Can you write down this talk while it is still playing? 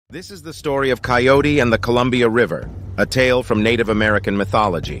This is the story of Coyote and the Columbia River, a tale from Native American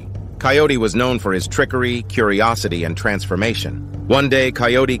mythology. Coyote was known for his trickery, curiosity, and transformation. One day,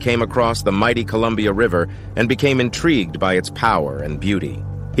 Coyote came across the mighty Columbia River and became intrigued by its power and beauty.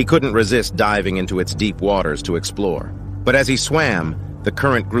 He couldn't resist diving into its deep waters to explore. But as he swam, the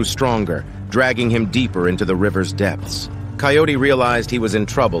current grew stronger, dragging him deeper into the river's depths. Coyote realized he was in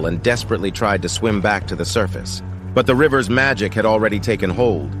trouble and desperately tried to swim back to the surface. But the river's magic had already taken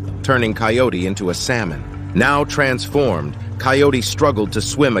hold, turning Coyote into a salmon. Now transformed, Coyote struggled to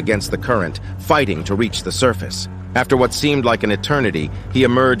swim against the current, fighting to reach the surface. After what seemed like an eternity, he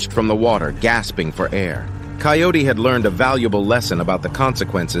emerged from the water, gasping for air. Coyote had learned a valuable lesson about the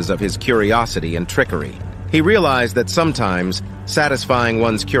consequences of his curiosity and trickery. He realized that sometimes, satisfying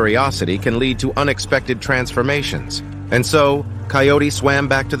one's curiosity can lead to unexpected transformations. And so, Coyote swam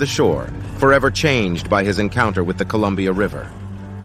back to the shore, forever changed by his encounter with the Columbia River.